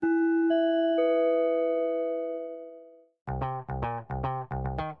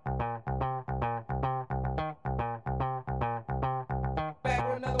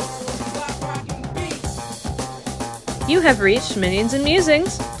You have reached Minions and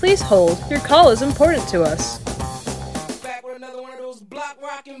Musings. Please hold. Your call is important to us. Back with another one of those block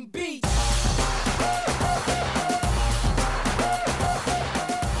rockin' beats.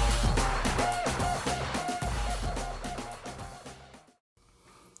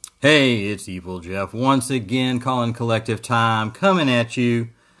 Hey, it's Evil Jeff. Once again, Calling Collective time, coming at you.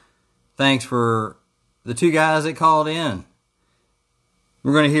 Thanks for the two guys that called in.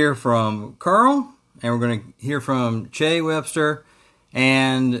 We're going to hear from Carl, and we're going to hear from Che Webster,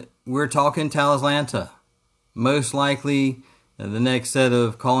 and we're talking Talislanta. Most likely, the next set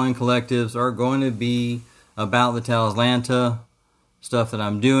of Calling Collectives are going to be about the Talislanta stuff that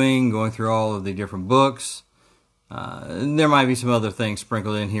I'm doing, going through all of the different books. There might be some other things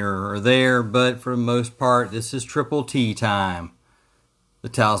sprinkled in here or there, but for the most part, this is Triple T time. The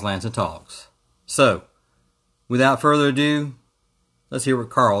Talislanta Talks. So, without further ado, let's hear what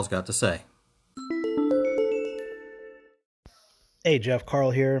Carl's got to say. Hey Jeff,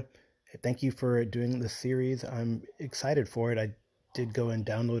 Carl here. Thank you for doing this series. I'm excited for it. I did go and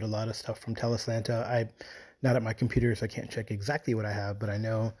download a lot of stuff from Talislanta. I'm not at my computer, so I can't check exactly what I have, but I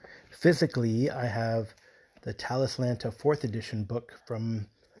know physically I have the Talislanta 4th edition book from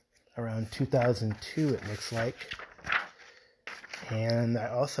around 2002, it looks like. And I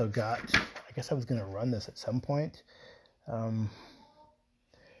also got, I guess I was going to run this at some point.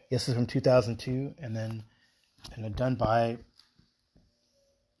 This is from 2002, and then done by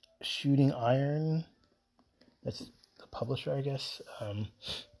Shooting Iron. That's the publisher, I guess. And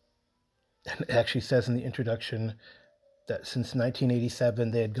it actually says in the introduction that since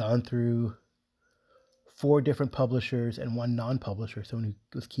 1987, they had gone through 4 different publishers and 1 non-publisher, someone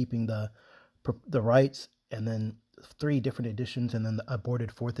who was keeping the rights, and then 3 different editions, and then the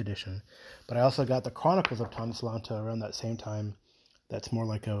aborted 4th edition. But I also got the Chronicles of Talislanta around that same time. That's more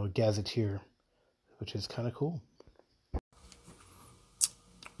like a gazetteer, which is kind of cool.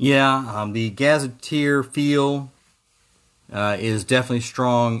 Yeah, the gazetteer feel is definitely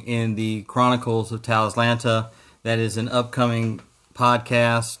strong in the Chronicles of Talislanta. That is an upcoming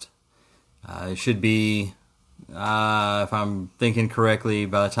podcast. It should be, if I'm thinking correctly,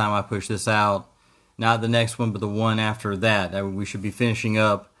 by the time I push this out, not the next one, but the one after that. We should be finishing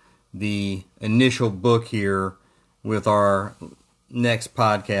up the initial book here with our next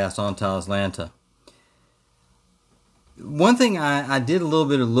podcast on Talislanta. One thing I did a little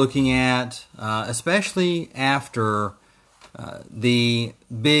bit of looking at, especially after the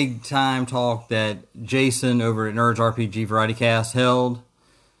big time talk that Jason over at Nerds RPG Variety Cast held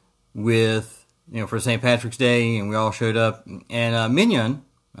with, for St. Patrick's Day, and we all showed up, and Minion,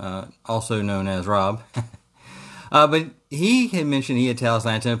 also known as Rob, but he had mentioned he had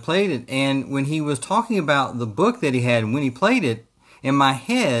Talislanta and played it, and when he was talking about the book that he had and when he played it, in my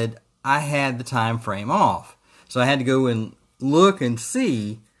head, I had the time frame off. So I had to go and look and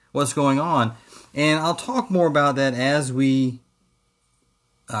see what's going on, and I'll talk more about that as we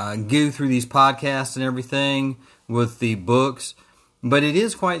go through these podcasts and everything with the books. But it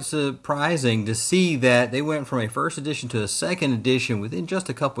is quite surprising to see that they went from a 1st edition to a 2nd edition within just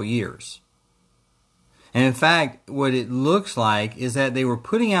a couple years. And in fact, what it looks like is that they were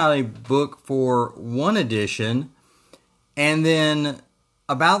putting out a book for 1 edition, and then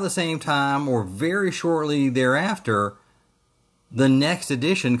about the same time or very shortly thereafter, the next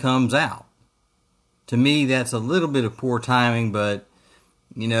edition comes out. To me, that's a little bit of poor timing, but,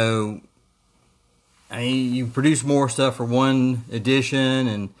 you produce more stuff for 1 edition,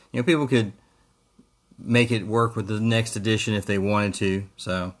 and people could make it work with the next edition if they wanted to.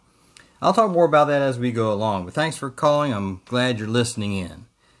 So I'll talk more about that as we go along. But thanks for calling. I'm glad you're listening in.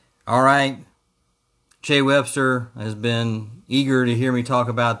 All right. Che Webster has been eager to hear me talk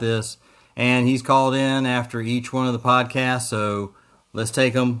about this, and he's called in after each one of the podcasts. So let's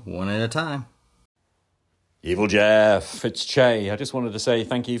take them one at a time. Evil Jeff, it's Che. I just wanted to say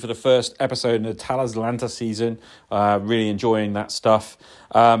thank you for the first episode in the Talislanta season. Really enjoying that stuff.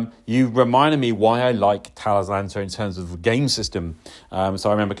 You reminded me why I like Talislanta in terms of the game system. So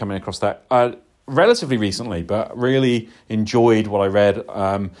I remember coming across that relatively recently, but really enjoyed what I read.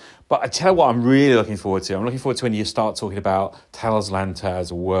 But I tell you what I'm really looking forward to. I'm looking forward to when you start talking about Talislanta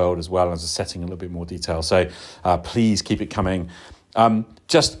as a world as well as a setting in a little bit more detail. So please keep it coming.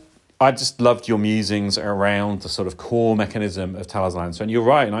 I just loved your musings around the sort of core mechanism of Talislanta. And you're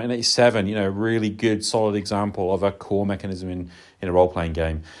right, 1987, a really good, solid example of a core mechanism in a role-playing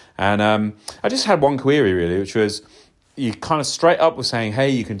game. And I just had one query, really, which was, you kind of straight up were saying, hey,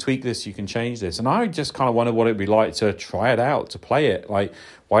 you can tweak this, you can change this. And I just kind of wondered what it'd be like to try it out, to play it. Like,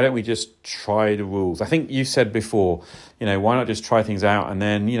 why don't we just try the rules? I think you said before, why not just try things out and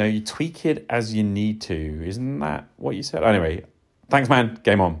then, you tweak it as you need to. Isn't that what you said? Anyway, thanks, man.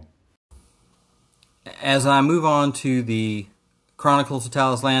 Game on. As I move on to the Chronicles of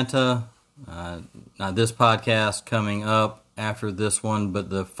Talaslanta, not this podcast coming up after this one, but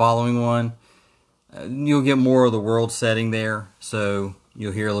the following one, you'll get more of the world setting there, so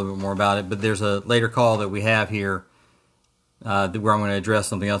you'll hear a little bit more about it. But there's a later call that we have here where I'm going to address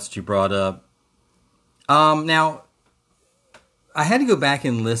something else that you brought up. Now, I had to go back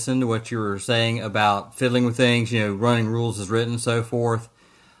and listen to what you were saying about fiddling with things, running rules as written and so forth.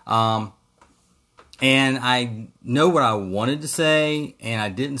 And I know what I wanted to say, and I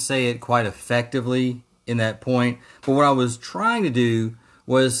didn't say it quite effectively in that point. But what I was trying to do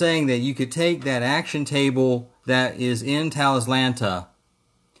was saying that you could take that action table that is in Talaslanta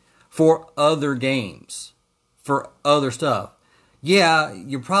for other games, for other stuff. Yeah,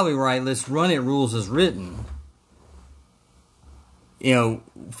 you're probably right. Let's run it rules as written.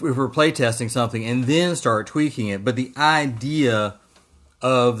 If we're playtesting something and then start tweaking it. But the idea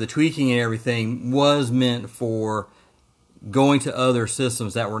of the tweaking and everything was meant for going to other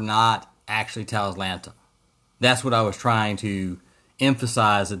systems that were not actually Talaslanta. That's what I was trying to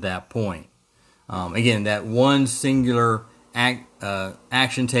emphasize at that point. Again, that one singular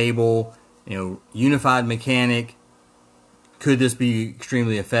action table, unified mechanic, could this be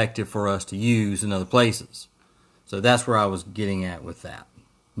extremely effective for us to use in other places? So that's where I was getting at with that.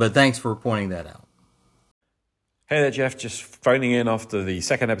 But thanks for pointing that out. Hey there, Jeff. Just phoning in after the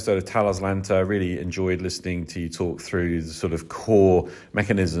second episode of Talaslanta. I really enjoyed listening to you talk through the sort of core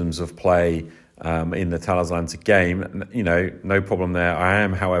mechanisms of play in the Talaslanta game. No problem there. I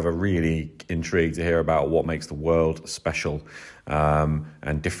am, however, really intrigued to hear about what makes the world special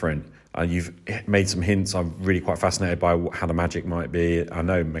and different. You've made some hints. I'm really quite fascinated by how the magic might be. I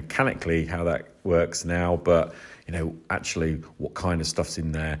know mechanically how that works now, but, actually what kind of stuff's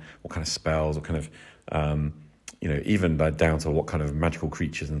in there, what kind of spells, what kind of... even down to what kind of magical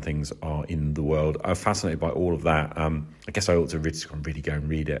creatures and things are in the world. I'm fascinated by all of that. I guess I ought to really go and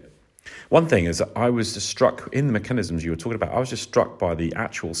read it. One thing is that I was just struck in the mechanisms you were talking about. I was just struck by the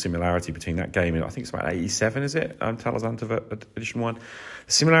actual similarity between that game and I think it's about 87, is it? Talaslanta Edition 1.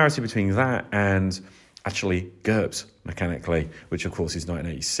 The similarity between that and actually GURPS mechanically, which of course is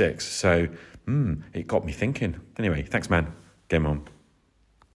 1986. So it got me thinking. Anyway, thanks, man. Game on.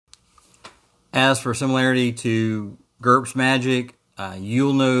 As for similarity to GURPS Magic,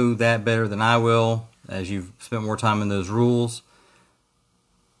 you'll know that better than I will, as you've spent more time in those rules.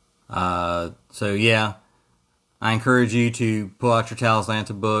 So yeah, I encourage you to pull out your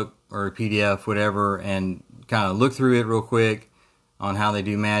Talaslanta book or a PDF, whatever, and kind of look through it real quick on how they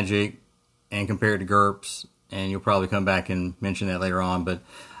do magic and compare it to GURPS, and you'll probably come back and mention that later on, but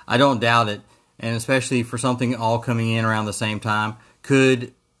I don't doubt it, and especially for something all coming in around the same time, because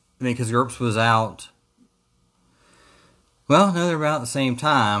GURPS was out, well, no, they're about the same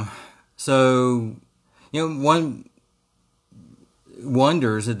time. So, one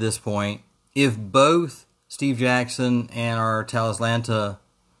wonders at this point if both Steve Jackson and our Talaslanta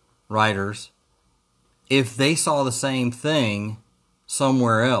writers, if they saw the same thing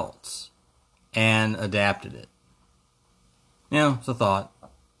somewhere else and adapted it. It's a thought.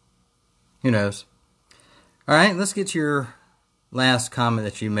 Who knows? All right, let's get to your last comment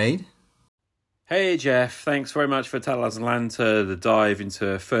that you made. Hey Jeff, thanks very much for Talaslanta, the dive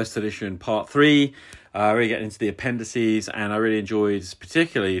into first edition part 3. Really getting into the appendices, and I really enjoyed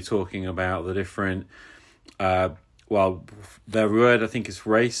particularly talking about the different, their word I think is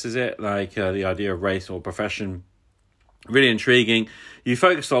race, is it? Like the idea of race or profession. Really intriguing. You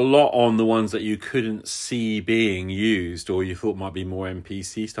focused a lot on the ones that you couldn't see being used or you thought might be more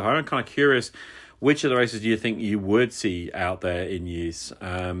NPC stuff. I'm kind of curious, which of the races do you think you would see out there in use?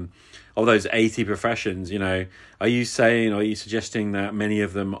 Of those 80 professions, are you suggesting that many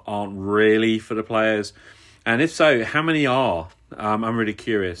of them aren't really for the players? And if so, how many are? I'm really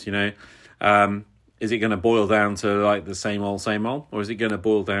curious, Is it going to boil down to like the same old? Or is it going to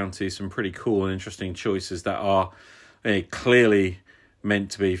boil down to some pretty cool and interesting choices that are clearly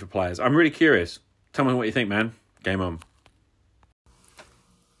meant to be for players? I'm really curious. Tell me what you think, man. Game on.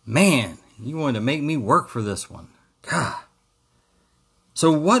 Man, you wanted to make me work for this one. God. So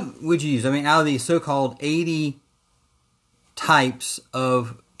what would you use? Out of these so-called 80 types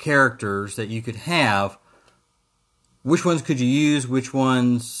of characters that you could have, which ones could you use? Which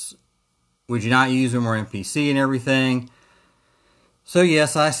ones would you not use them or NPC and everything? So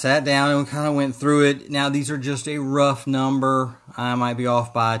yes, I sat down and kind of went through it. Now these are just a rough number. I might be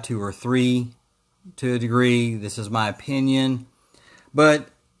off by 2 or 3 to a degree. This is my opinion. But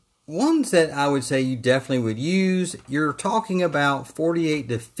ones that I would say you definitely would use, you're talking about 48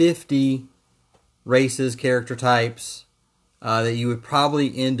 to 50 races, character types that you would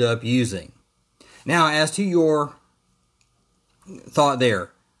probably end up using. Now, as to your thought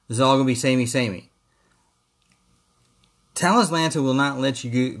there, this is all going to be samey. Talislanta will not let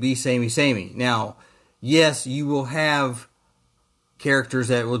you be samey. Now, yes, you will have characters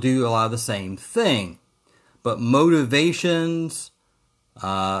that will do a lot of the same thing, but motivations,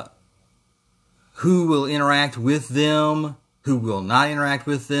 who will interact with them, who will not interact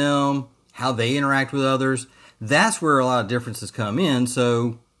with them, how they interact with others, that's where a lot of differences come in.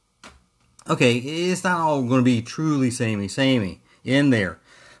 So, okay, it's not all going to be truly samey in there.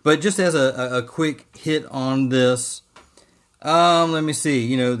 But just as a quick hit on this, let me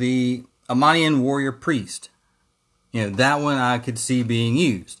see, the Amanian Warrior Priest, that one I could see being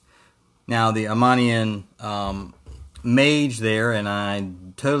used. Now, the Amanian Mage there, and I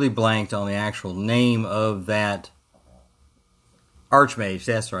totally blanked on the actual name of that Archmage,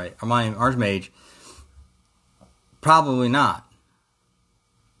 that's right, Amanian Archmage, probably not.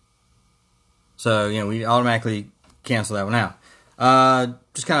 So, we automatically cancel that one out.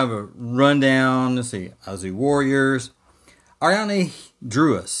 Just kind of a rundown, let's see, Azu Warriors, Ariane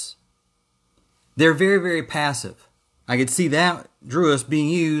Druis. They're very, very passive. I could see that Druis being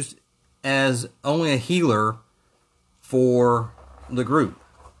used as only a healer for the group,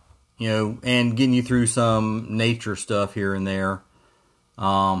 and getting you through some nature stuff here and there.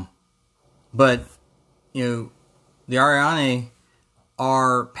 But, the Ariane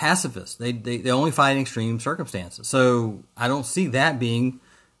are pacifists. They only fight in extreme circumstances. So I don't see that being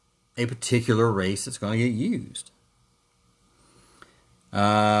a particular race that's going to get used.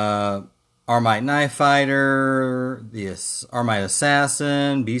 Armite Knife Fighter, the Armite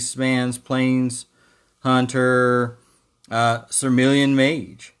Assassin, Beastman's Plains Hunter, Sermilian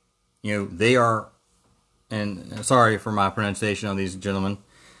Mage. They are, and sorry for my pronunciation on these gentlemen,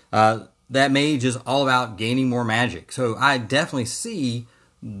 that mage is all about gaining more magic. So I definitely see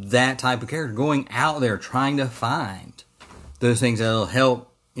that type of character going out there trying to find those things that'll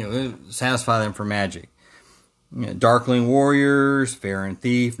help, satisfy them for magic. Darkling Warriors, Farron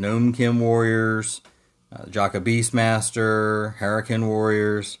Thief, Gnomekin Warriors, Jaka Beastmaster, Hurricane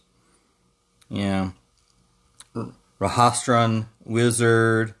Warriors, Rahastran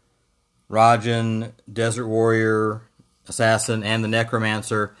Wizard, Rajan Desert Warrior, Assassin, and the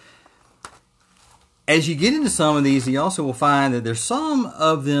Necromancer. As you get into some of these, you also will find that there's some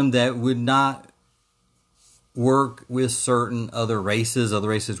of them that would not work with certain other races. Other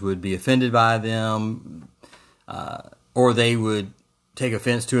races would be offended by them, or they would take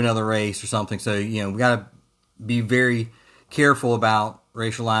offense to another race or something. So, we got to be very careful about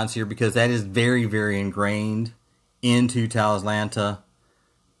racial lines here, because that is very, very ingrained into Talislanta.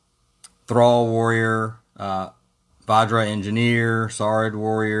 Thrall Warrior, Vajra Engineer, Sarid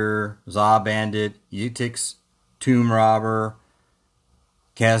Warrior, Za Bandit, Yutix Tomb Robber,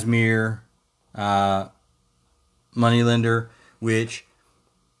 Casimir, Moneylender, which,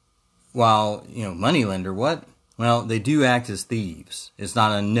 while, Moneylender, what? Well, they do act as thieves. It's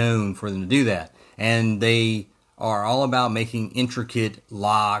not unknown for them to do that. And they are all about making intricate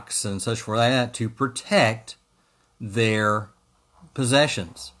locks and such for that to protect their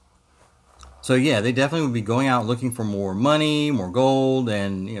possessions. So yeah, they definitely would be going out looking for more money, more gold,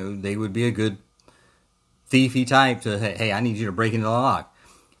 and they would be a good thiefy type to, hey, I need you to break into the lock.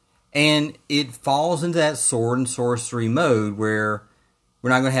 And it falls into that sword and sorcery mode where we're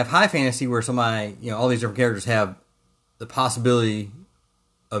not going to have high fantasy where somebody, all these different characters have the possibility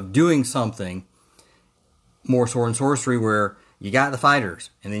of doing something. More sword and sorcery where you got the fighters,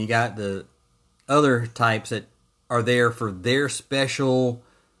 and then you got the other types that are there for their special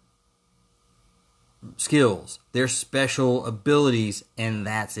skills, their special abilities, and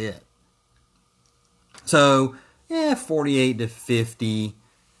that's it. So, 48 to 50,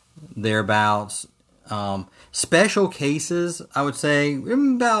 thereabouts. Special cases, I would say,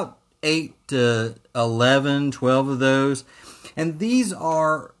 about 8 to 11, 12 of those. And these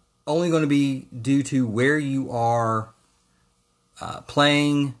are only going to be due to where you are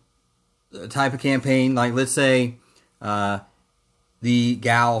playing the type of campaign. Like, let's say, the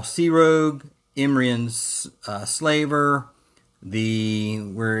Gal Sea Rogue, Imrian Slaver,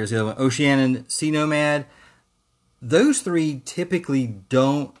 where is the other one? Oceanian Sea Nomad. Those three typically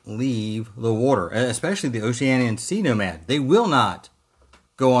don't leave the water, especially the Oceanian Sea Nomad. They will not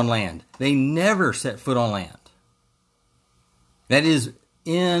go on land. They never set foot on land. That is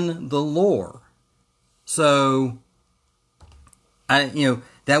in the lore. So,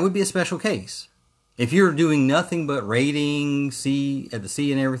 that would be a special case. If you're doing nothing but raiding at the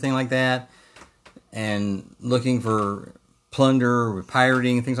sea and everything like that, and looking for plunder or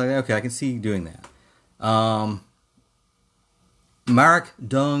pirating and things like that, okay, I can see you doing that. Mark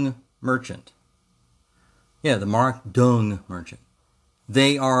Dung Merchant. Yeah, the Mark Dung Merchant.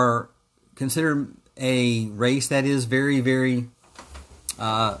 They are considered a race that is very, very...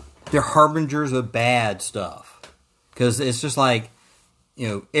 they're harbingers of bad stuff. Because it's just like,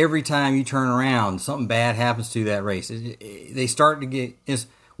 every time you turn around, something bad happens to that race. They start to get... It's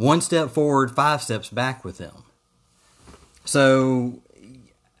one step forward, 5 steps back with them. So,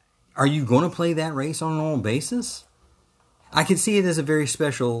 are you going to play that race on a normal basis? I can see it as a very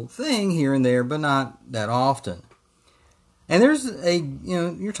special thing here and there, but not that often. And there's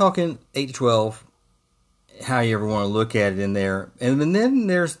you're talking 8 to 12, how you ever want to look at it in there. And then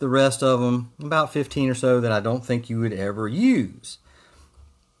there's the rest of them, about 15 or so, that I don't think you would ever use.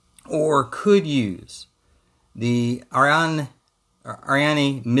 Or could use. The Ariane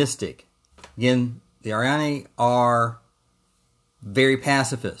Mystic. Again, the Ariane are very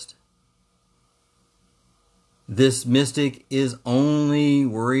pacifist. This mystic is only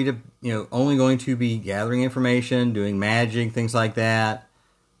only going to be gathering information, doing magic, things like that.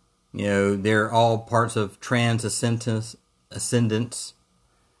 They're all parts of Transcendence.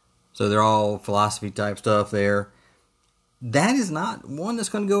 So they're all philosophy type stuff there. That is not one that's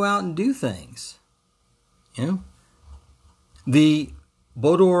going to go out and do things. The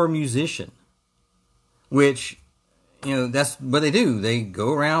Bodor Musician, which, that's what they do. They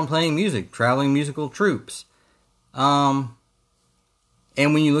go around playing music, traveling musical troops. And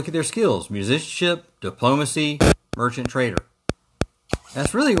when you look at their skills, musicianship, diplomacy, merchant trader,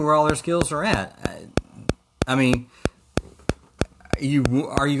 that's really where all their skills are at. I mean, are you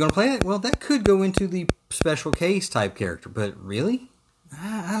going to play it? Well, that could go into the special case type character, but really?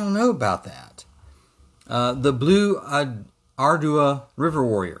 I don't know about that. The Blue Ardua River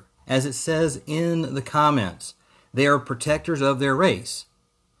Warrior, as it says in the comments, they are protectors of their race.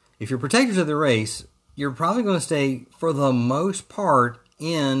 If you're protectors of their race, you're probably going to stay, for the most part,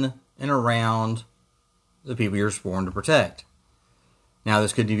 in and around the people you're sworn to protect. Now,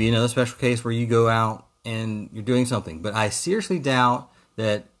 this could be another special case where you go out and you're doing something, but I seriously doubt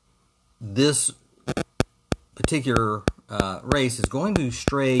that this particular race is going to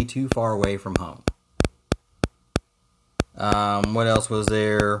stray too far away from home. What else was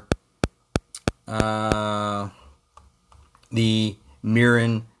there? The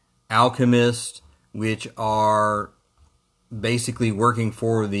Mirren Alchemist, which are basically working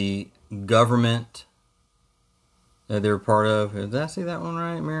for the government that they're part of. Did I say that one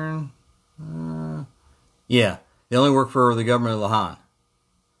right, Mirren? Yeah, they only work for the government of Lahan.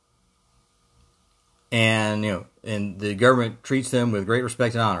 And, and the government treats them with great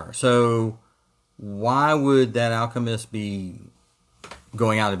respect and honor. So, why would that alchemist be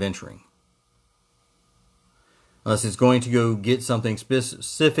going out adventuring? Unless it's going to go get something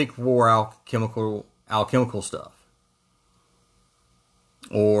specific for alchemical stuff.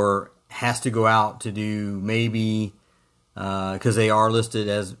 Or has to go out to do maybe, because they are listed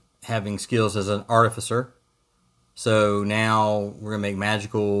as having skills as an artificer. So now we're going to make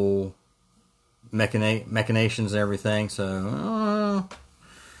magical machinations and everything. So,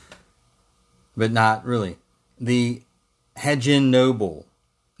 but not really. The Hajin Noble,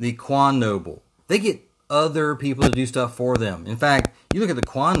 the Quan Noble, they get other people to do stuff for them. In fact, you look at the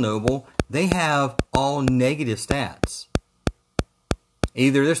Quan Noble, they have all negative stats.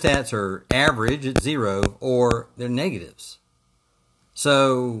 Either their stats are average at 0 or they're negatives.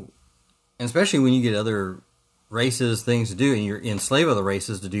 So, and especially when you get other races things to do and you're enslave other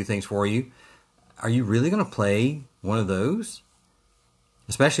races to do things for you, are you really going to play one of those?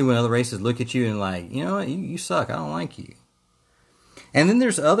 Especially when other races look at you and like, you know what, you suck, I don't like you. And then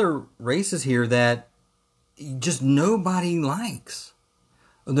there's other races here that just nobody likes.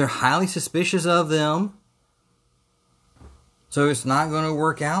 They're highly suspicious of them. So it's not going to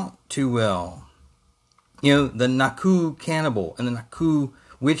work out too well. The Naku Cannibal and the Naku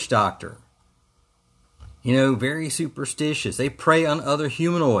Witch Doctor. Very superstitious. They prey on other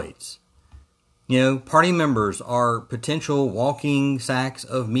humanoids. Party members are potential walking sacks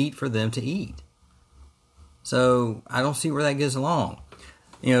of meat for them to eat. So I don't see where that gets along.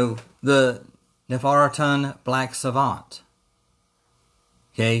 The Neferatan Black Savant.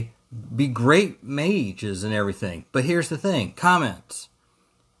 Okay, be great mages and everything. But here's the thing. Comments.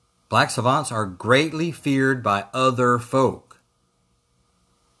 Black Savants are greatly feared by other folk.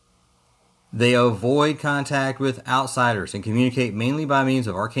 They avoid contact with outsiders and communicate mainly by means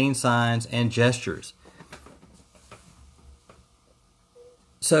of arcane signs and gestures.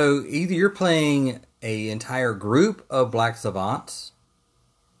 So either you're playing an entire group of Black Savants,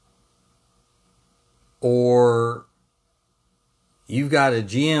 or you've got a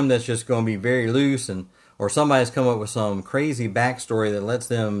GM that's just going to be very loose, or somebody's come up with some crazy backstory that lets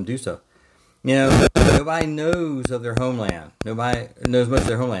them do so. You know, nobody knows of their homeland. Nobody knows much of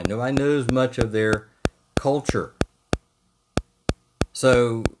their homeland. Nobody knows much of their culture.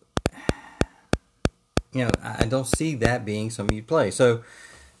 So, you know, I don't see that being something you play. So,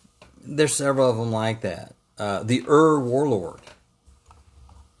 there's several of them like that. The Warlord.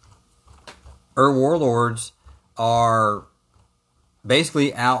 Warlords are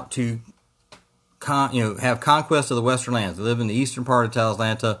basically out to have conquest of the Western lands. They live in the eastern part of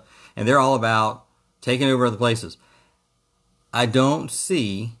Talaslanta, and they're all about taking over other places. I don't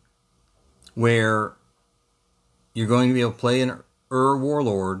see where you're going to be able to play an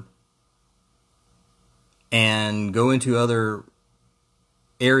Warlord and go into other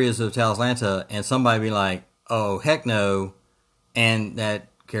areas of Talaslanta and somebody be like, oh, heck no, and that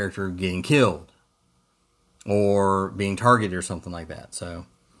character getting killed or being targeted or something like that. So,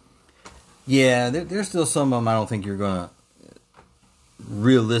 yeah, there's still some of them I don't think you're going to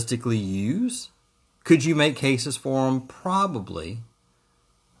realistically use. Could you make cases for them? Probably.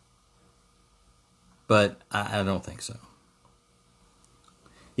 But I don't think so.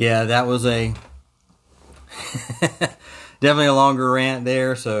 Yeah, that was definitely a longer rant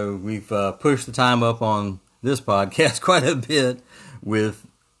there, so we've pushed the time up on this podcast quite a bit with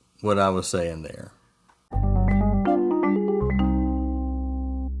what I was saying there.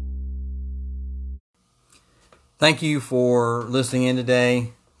 Thank you for listening in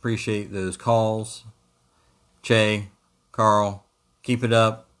today. Appreciate those calls. Che, Carl, keep it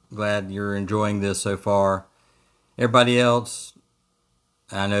up. Glad you're enjoying this so far. Everybody else,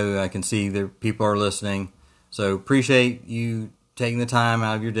 I know I can see that people are listening. So appreciate you taking the time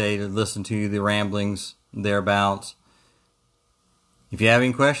out of your day to listen to the ramblings thereabouts. If you have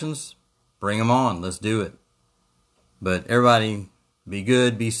any questions, bring them on. Let's do it. But everybody, be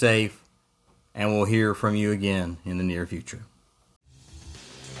good, be safe, and we'll hear from you again in the near future.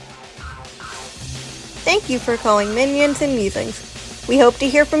 Thank you for calling Minions and Musings. We hope to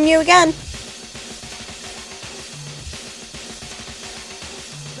hear from you again.